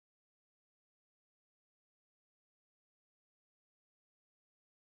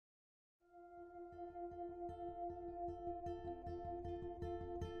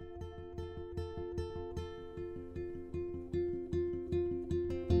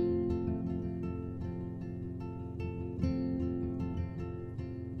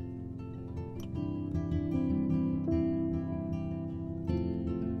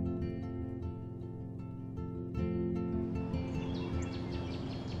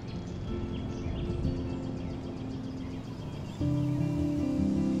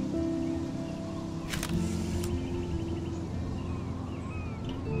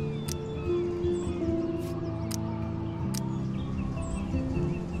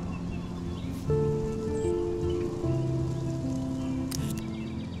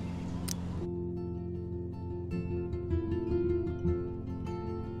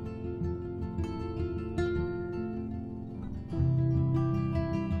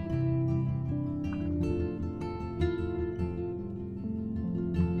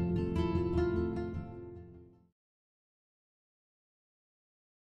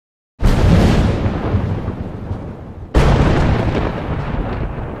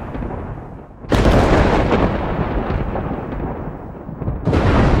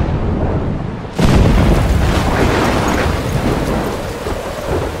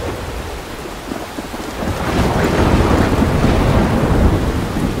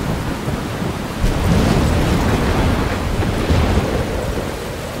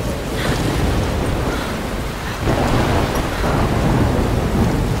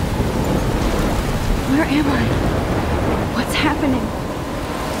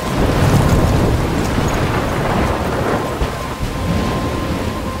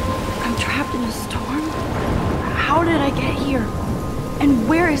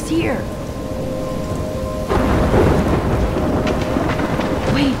Here.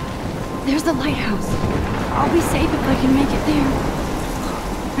 Wait, there's the lighthouse. I'll be safe if I can make it there.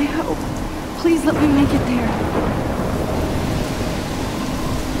 I hope. Please let me make it there.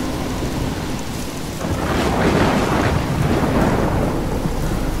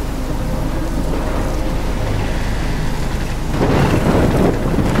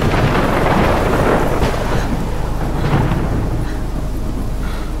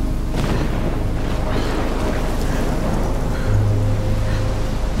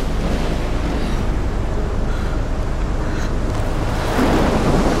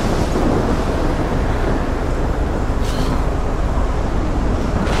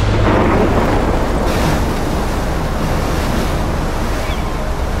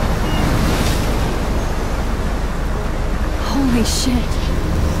 Holy shit.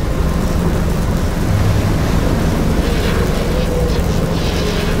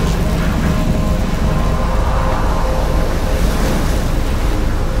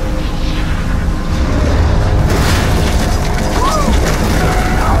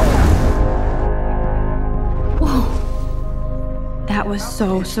 Whoa. That was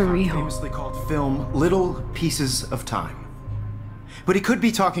so surreal. Famously called film Little Pieces of Time. But he could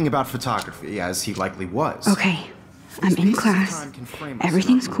be talking about photography, as he likely was. Okay. I'm in class.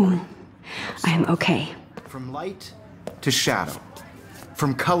 Everything's cool. I am okay. From light to shadow.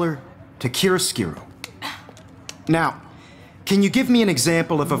 From color to chiaroscuro. Now, can you give me an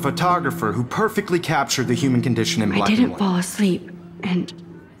example of a photographer who perfectly captured the human condition in black and white? I didn't fall asleep, and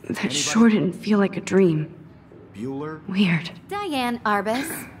that sure didn't feel like a dream. Bueller? Weird. Diane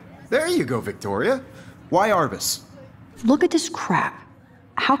Arbus. There you go, Victoria. Why Arbus? Look at this crap.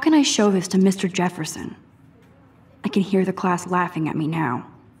 How can I show this to Mr. Jefferson? I can hear the class laughing at me now.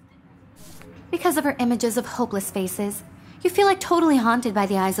 Because of her images of hopeless faces, you feel like totally haunted by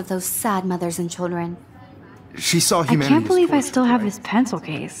the eyes of those sad mothers and children. She saw humanity. I can't believe I still have this pencil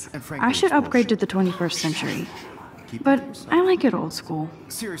case. I should upgrade to the 21st century. But I like it old school.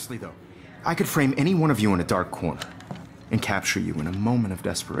 Seriously though, I could frame any one of you in a dark corner and capture you in a moment of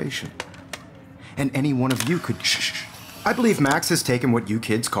desperation. And any one of you could shh. I believe Max has taken what you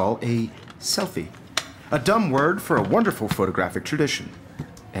kids call a selfie. A dumb word for a wonderful photographic tradition.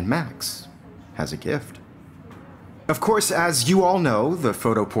 And Max has a gift. Of course, as you all know, the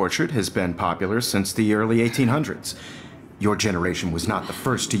photo portrait has been popular since the early 1800s. Your generation was not the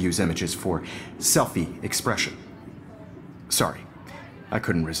first to use images for selfie expression. Sorry, I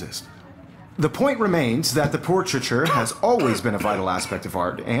couldn't resist. The point remains that the portraiture has always been a vital aspect of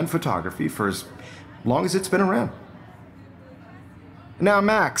art and photography for as long as it's been around. Now,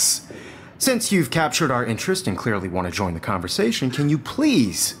 Max, since you've captured our interest and clearly want to join the conversation, can you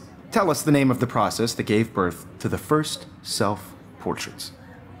please tell us the name of the process that gave birth to the first self-portraits?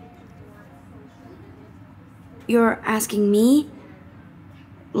 You're asking me?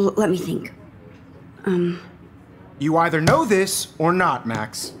 Let me think. You either know this or not,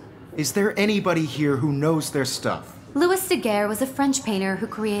 Max. Is there anybody here who knows their stuff? Louis Daguerre was a French painter who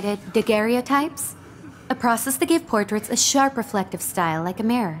created daguerreotypes, a process that gave portraits a sharp reflective style like a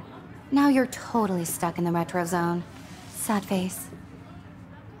mirror. Now you're totally stuck in the retro zone. Sad face.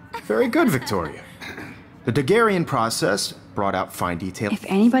 Very good, Victoria. The Daguerrean process brought out fine detail If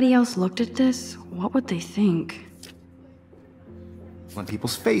anybody else looked at this, what would they think? on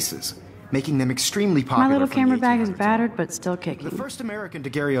people's faces, making them extremely popular. My little from camera the bag is 1800s. battered, but still kicking. The first American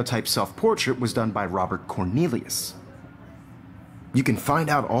daguerreotype self-portrait was done by Robert Cornelius. You can find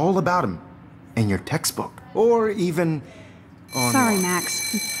out all about him in your textbook, or even on... Sorry,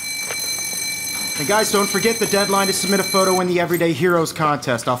 Max. And guys, don't forget the deadline to submit a photo in the Everyday Heroes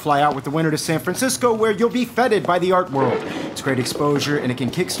contest. I'll fly out with the winner to San Francisco, where you'll be feted by the art world. It's great exposure, and it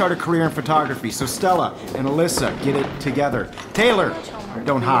can kickstart a career in photography. So Stella and Alyssa, get it together. Taylor,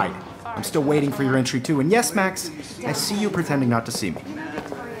 don't hide. I'm still waiting for your entry, too. And yes, Max, I see you pretending not to see me.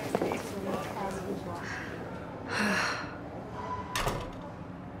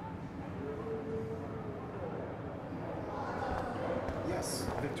 Yes,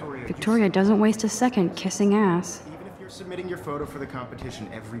 Victoria. Victoria doesn't waste a second kissing ass. Even if you're submitting your photo for the competition,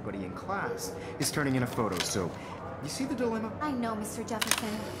 everybody in class is turning in a photo, so you see the dilemma? I know, Mr. Jefferson.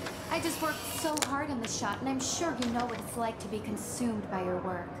 I just worked so hard on the shot, and I'm sure you know what it's like to be consumed by your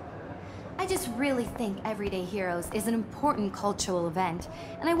work. I just really think Everyday Heroes is an important cultural event,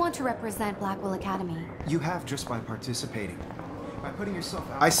 and I want to represent Blackwell Academy. You have just by participating. By putting yourself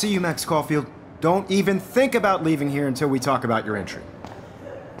out. I see you, Max Caulfield. Don't even think about leaving here until we talk about your entry.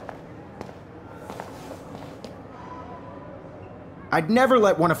 I'd never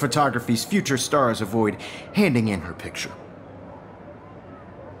let one of photography's future stars avoid handing in her picture.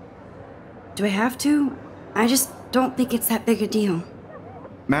 Do I have to? I just don't think it's that big a deal.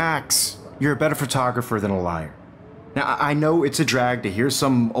 Max, you're a better photographer than a liar. Now, I know it's a drag to hear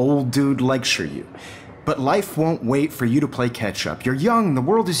some old dude lecture you, but life won't wait for you to play catch-up. You're young, the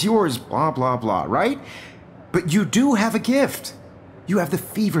world is yours, blah, blah, blah, right? But you do have a gift. You have the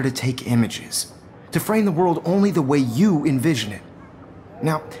fever to take images, to frame the world only the way you envision it.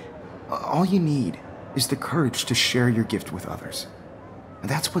 Now, all you need is the courage to share your gift with others. And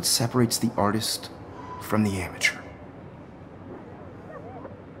that's what separates the artist from the amateur.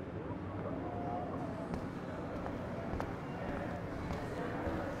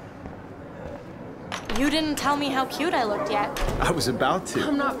 You didn't tell me how cute I looked yet. I was about to.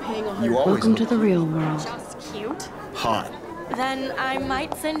 I'm not paying 100. You always Welcome to look the real world. Just cute? hot. Then I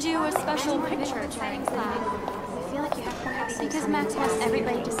might send you a special picture during class. Because Max wants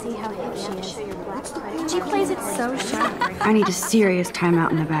everybody to see how hip she is. She plays it so sharp. I need a serious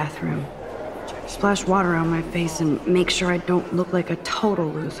timeout in the bathroom. Splash water on my face and make sure I don't look like a total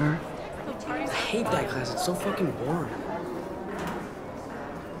loser. I hate that class. It's so fucking boring.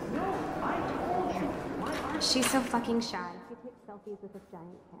 She's so fucking shy. She takes selfies with this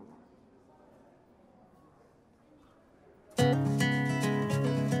giant camera.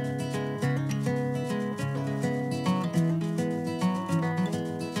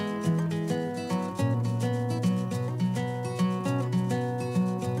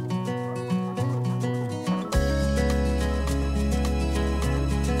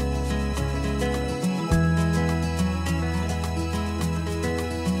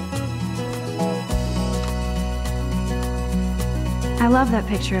 I love that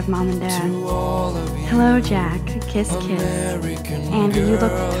picture of Mom and Dad. Hello, Jack. Kiss, kiss. Andy, you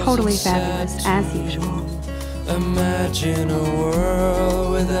look totally fabulous, as usual. Imagine a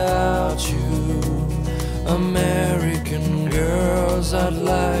world without you. American girls, I'd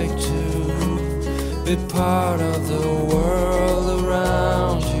like to be part of the world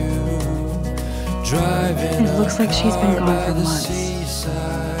around you. Driving It looks like she's been gone for the months.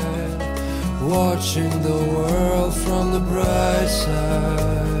 seaside, watching the world from the bright side.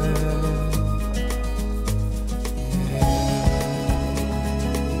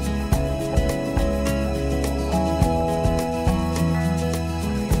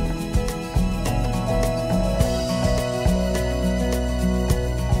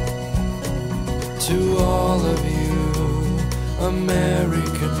 To all of you,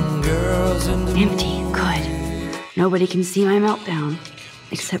 American girls in the Empty. Good. Nobody can see my meltdown,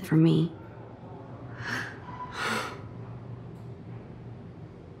 except for me.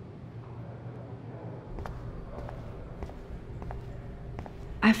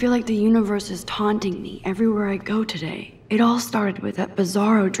 I feel like the universe is taunting me everywhere I go today. It all started with that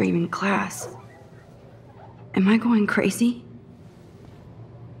bizarro dream in class. Am I going crazy?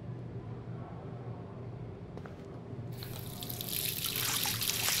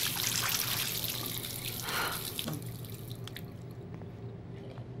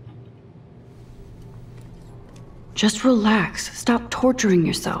 Just relax. Stop torturing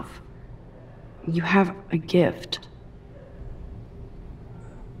yourself. You have a gift.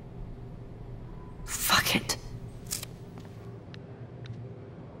 Fuck it.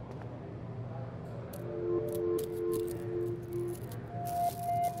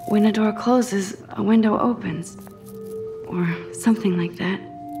 When a door closes, a window opens. Or something like that.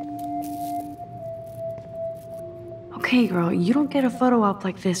 Okay, girl, you don't get a photo op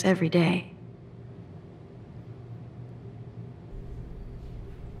like this every day.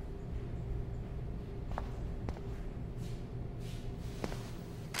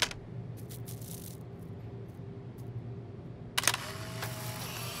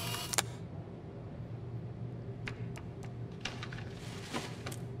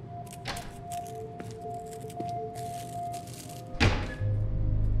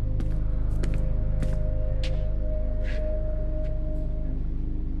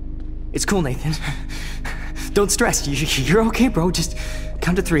 It's cool, Nathan. Don't stress. You're okay, bro. Just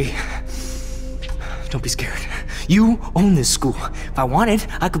count to 3. Don't be scared. You own this school. If I wanted,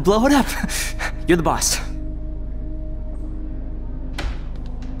 I could blow it up. You're the boss.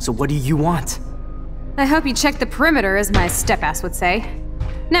 So what do you want? I hope you checked the perimeter, as my step-ass would say.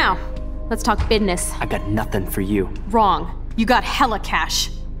 Now, let's talk business. I got nothing for you. Wrong. You got hella cash.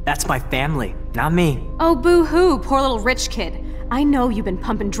 That's my family, not me. Oh, boo-hoo, poor little rich kid. I know you've been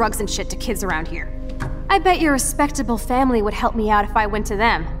pumping drugs and shit to kids around here. I bet your respectable family would help me out if I went to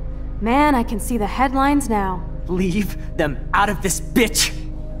them. Man, I can see the headlines now. Leave them out of this bitch!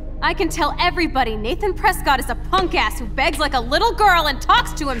 I can tell everybody Nathan Prescott is a punk ass who begs like a little girl and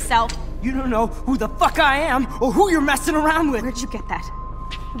talks to himself. You don't know who the fuck I am or who you're messing around with. Where'd you get that?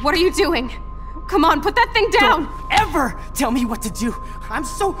 What are you doing? Come on, put that thing down! Don't ever tell me what to do! I'm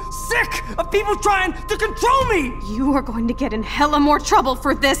so sick of people trying to control me! You are going to get in hella more trouble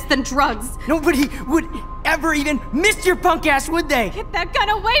for this than drugs. Nobody would ever even miss your punk ass, would they? Get that gun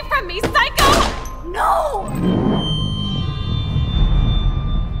away from me, psycho! No!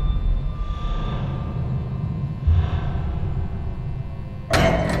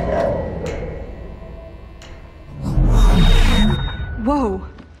 Whoa.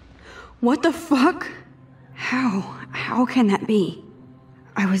 What the fuck? How can that be?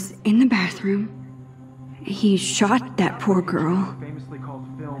 I was in the bathroom. He shot that poor girl.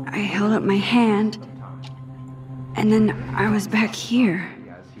 I held up my hand. And then I was back here.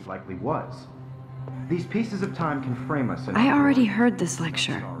 As he likely was. These pieces of time can frame us in I already heard this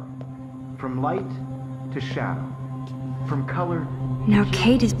lecture. From light to shadow. From color. Now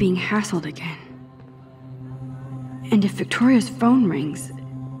Kate is being hassled again. And if Victoria's phone rings,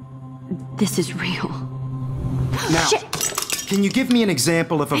 this is real. Now, Shit! Can you give me an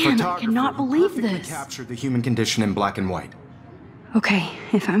example of a Man, I photographer cannot who believe perfectly this. captured the human condition in black and white? Okay,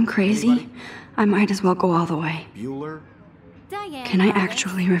 if I'm crazy, I might as well go all the way. Bueller? Diane. Can I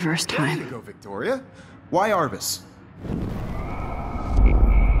actually reverse There you time? go, Victoria. Why Arbus?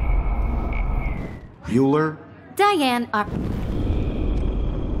 Bueller? Diane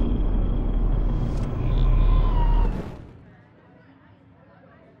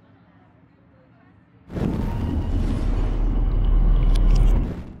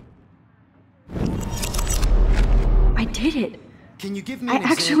I did it. Can you give me I an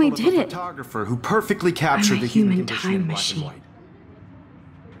actually example did of a it. photographer who perfectly captured I'm a the human human condition time in black machine. and white?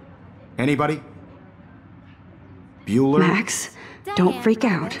 Anybody? Bueller? Max, don't freak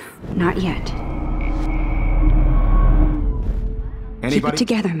out. Not yet. Keep Anybody? it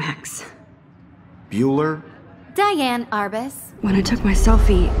together, Max. Bueller? Diane Arbus. When I took my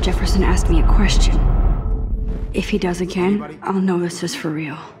selfie, Jefferson asked me a question. If he does again, I'll know this is for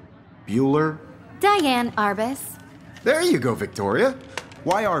real. Bueller? Diane Arbus. There you go, Victoria.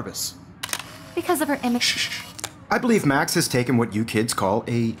 Why Arbus? Because of her image. Shh. I believe Max has taken what you kids call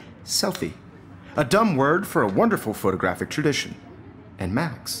a selfie. A dumb word for a wonderful photographic tradition. And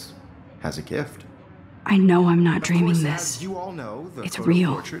Max has a gift. I know I'm not Of dreaming course, this. As you all know, the It's photo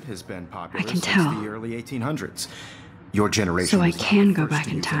real. portrait has been popular I can since tell. the early 1800s. Your generation So I was not can the go first back to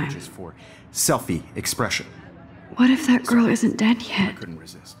in use time. images for selfie expression. What if that girl isn't dead I yet? couldn't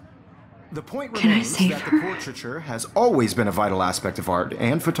resist. The point Can I remains save that her? the portraiture has always been a vital aspect of art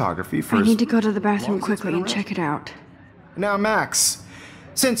and photography for I as need to go to the long bathroom as it's quickly been and around. check it out. Now, Max,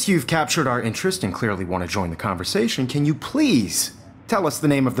 since you've captured our interest and clearly want to join the conversation, can you please tell us the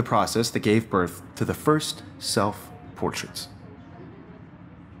name of the process that gave birth to the first self-portraits?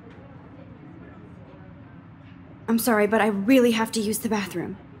 I'm sorry, but I really have to use the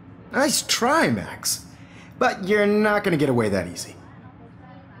bathroom. Nice try, Max. But you're not going to get away that easy.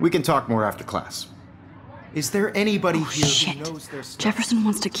 We can talk more after class. Is there anybody here Shit. who knows their stuff? Jefferson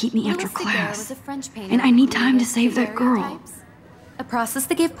wants to keep me after Louis Daguerre class. was a French painter And I need who time to created save that girl. daguerreotypes, a process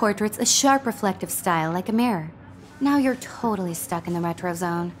that gave portraits a sharp reflective style like a mirror. Now you're totally stuck in the retro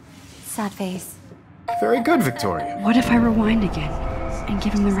zone. Sad face. Very good, Victoria. What if I rewind again and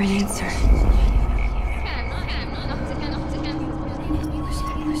give him the right answer?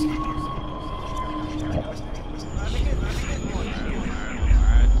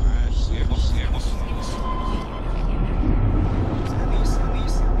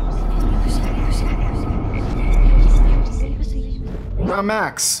 Now,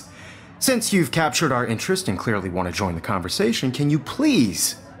 Max, since you've captured our interest and clearly want to join the conversation, can you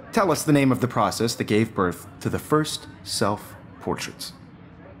please tell us the name of the process that gave birth to the first self-portraits?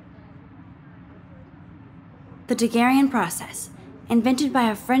 The Daguerrean process, invented by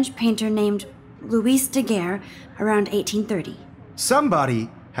a French painter named Louis Daguerre around 1830. Somebody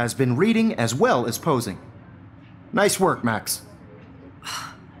has been reading as well as posing. Nice work, Max.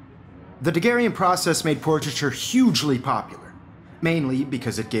 The Daguerrean process made portraiture hugely popular, mainly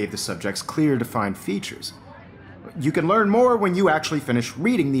because it gave the subjects clear, defined features. You can learn more when you actually finish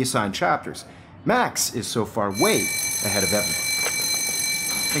reading the assigned chapters. Max is so far way ahead of everyone.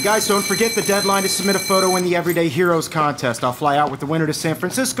 And guys, don't forget the deadline to submit a photo in the Everyday Heroes contest. I'll fly out with the winner to San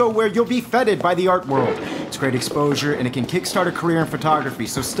Francisco, where you'll be feted by the art world. It's great exposure, and it can kickstart a career in photography.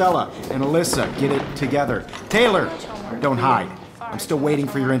 So Stella and Alyssa, get it together. Taylor, don't hide. I'm still waiting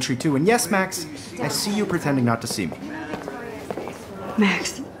for your entry too. And yes, Max, I see you pretending not to see me.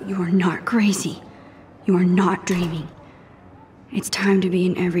 Max, you are not crazy. You are not dreaming. It's time to be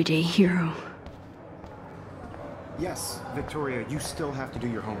an everyday hero. Yes, Victoria, you still have to do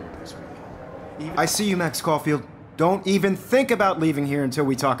your homework this week. I see you, Max Caulfield. Don't even think about leaving here until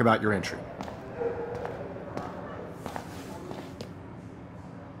we talk about your entry.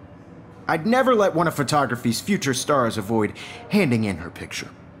 I'd never let one of photography's future stars avoid handing in her picture.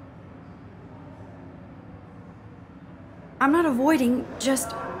 I'm not avoiding,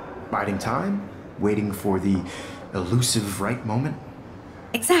 just... Biding time? Waiting for the elusive right moment?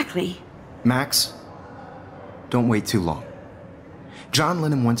 Exactly. Max, don't wait too long. John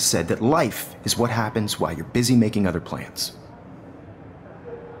Lennon once said that life is what happens while you're busy making other plans.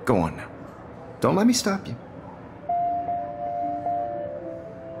 Go on now. Don't let me stop you.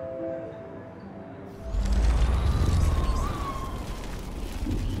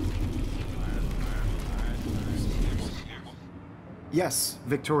 Yes,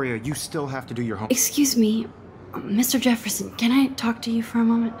 Victoria, you still have to do your homework. Excuse me, Mr. Jefferson, can I talk to you for a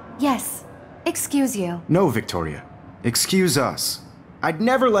moment? Yes. Excuse you. No, Victoria. Excuse us. I'd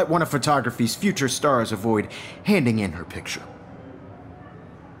never let one of photography's future stars avoid handing in her picture.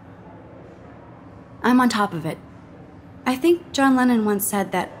 I'm on top of it. I think John Lennon once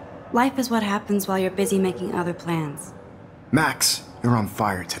said that life is what happens while you're busy making other plans. Max, you're on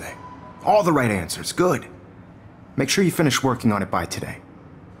fire today. All the right answers. Good. Make sure you finish working on it by today.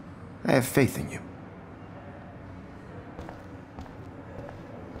 I have faith in you.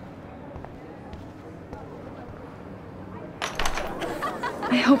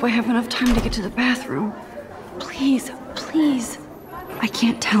 I hope I have enough time to get to the bathroom. Please, please. I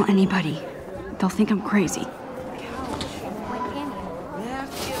can't tell anybody. They'll think I'm crazy.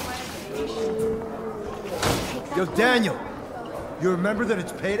 Yo, Daniel, you remember that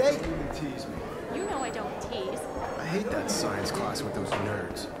it's payday? Tease me. You know I don't tease. I hate that science class with those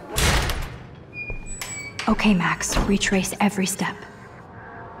nerds. Okay, Max, retrace every step.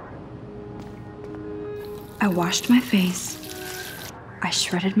 I washed my face. I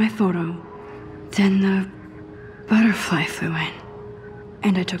shredded my photo. Then the butterfly flew in.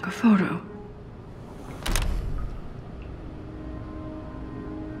 And I took a photo.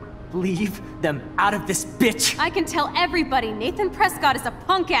 Leave them out of this bitch! I can tell everybody Nathan Prescott is a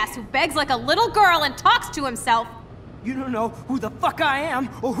punk ass who begs like a little girl and talks to himself. You don't know who the fuck I am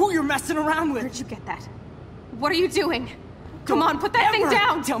or who you're messing around with. Where'd you get that? What are you doing? Come on, put that thing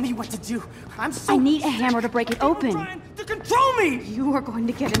down! Tell me what to do. I'm so I need a hammer to break it open. trying to control me! You are going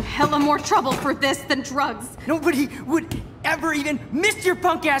to get in hella more trouble for this than drugs. Nobody would ever even miss your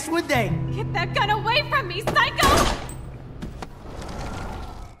punk ass, would they? Get that gun away from me, psycho!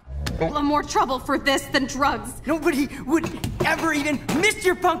 Hella more trouble for this than drugs. Nobody would ever even miss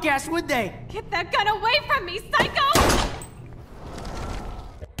your punk ass, would they? Get that gun away from me, psycho!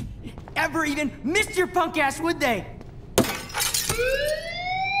 Ever even miss your punk ass, would they?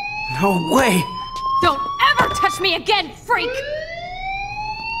 No way! Don't ever touch me again, freak!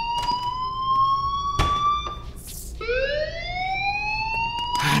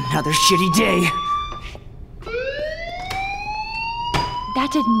 Another shitty day. That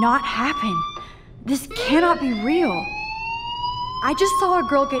did not happen. This cannot be real. I just saw a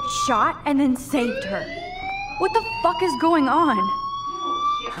girl get shot and then saved her. What the fuck is going on?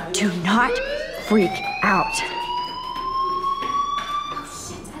 Do not freak out.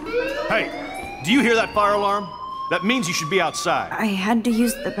 Hey, do you hear that fire alarm? That means you should be outside. I had to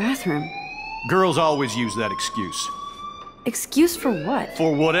use the bathroom. Girls always use that excuse. Excuse for what?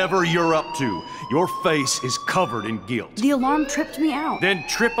 For whatever you're up to. Your face is covered in guilt. The alarm tripped me out. Then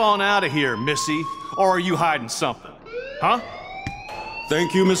trip on out of here, Missy. Or are you hiding something? Huh?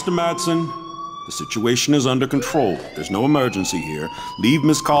 Thank you, Mr. Madsen. The situation is under control. There's no emergency here. Leave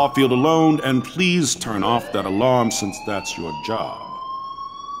Miss Caulfield alone, and please turn off that alarm since that's your job.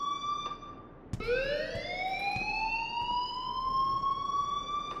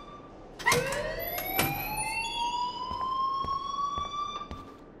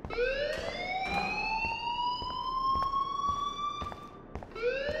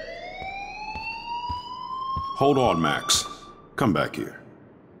 Hold on, Max. Come back here.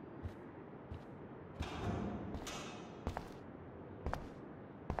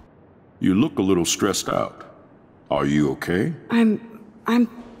 You look a little stressed out. Are you okay? I'm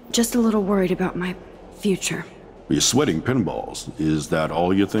just a little worried about my future. You're sweating pinballs. Is that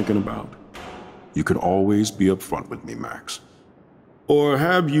all you're thinking about? You can always be upfront with me, Max. Or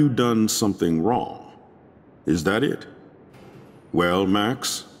have you done something wrong? Is that it? Well,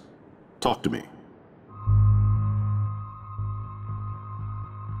 Max, talk to me.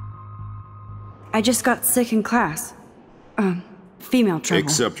 I just got sick in class. Female trouble.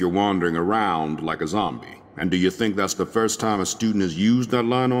 Except you're wandering around like a zombie. And do you think that's the first time a student has used that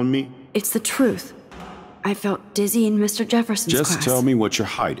line on me? It's the truth. I felt dizzy in Mr. Jefferson's class. Just tell me what you're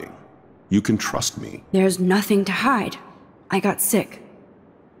hiding. You can trust me. There's nothing to hide. I got sick.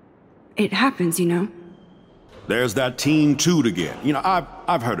 It happens, you know. There's that teen toot again. You know,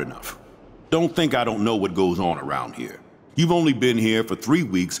 I've heard enough. Don't think I don't know what goes on around here. You've only been here for 3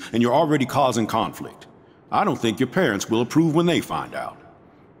 weeks, and you're already causing conflict. I don't think your parents will approve when they find out.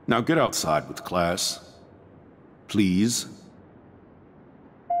 Now get outside with class. Please.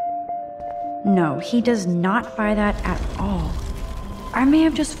 No, he does not buy that at all. I may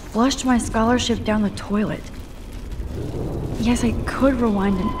have just flushed my scholarship down the toilet. Yes, I could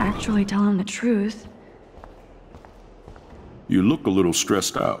rewind and actually tell him the truth. You look a little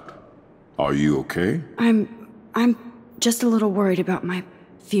stressed out. Are you okay? I'm just a little worried about my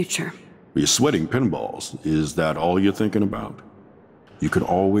future. You're sweating pinballs. Is that all you're thinking about? You can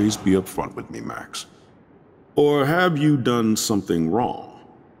always be upfront with me, Max. Or have you done something wrong?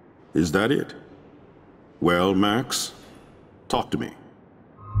 Is that it? Well, Max, talk to me.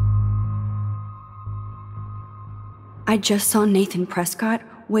 I just saw Nathan Prescott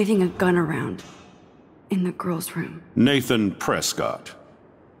waving a gun around in the girls' room. Nathan Prescott.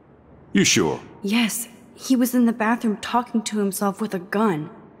 You sure? Yes, he was in the bathroom talking to himself with a gun.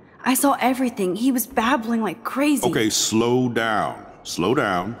 I saw everything. He was babbling like crazy. Okay, slow down. Slow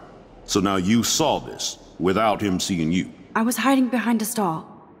down. So now you saw this without him seeing you. I was hiding behind a stall.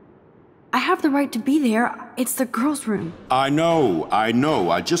 I have the right to be there. It's the girls' room. I know.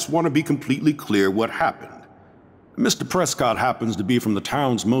 I just want to be completely clear what happened. Mr. Prescott happens to be from the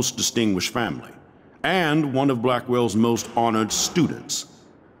town's most distinguished family, and one of Blackwell's most honored students.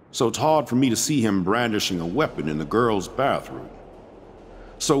 So it's hard for me to see him brandishing a weapon in the girls' bathroom.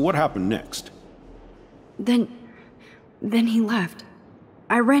 So what happened next? Then he left.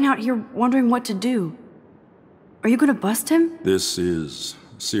 I ran out here wondering what to do. Are you gonna bust him? This is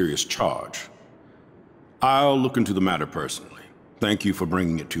a serious charge. I'll look into the matter personally. Thank you for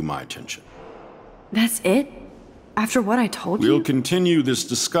bringing it to my attention. That's it? After what I told you? We'll continue this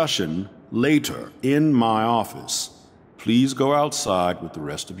discussion later in my office. Please go outside with the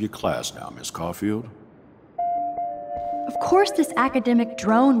rest of your class now, Miss Caulfield. Of course this academic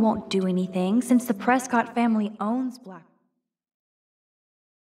drone won't do anything since the Prescott family owns Black.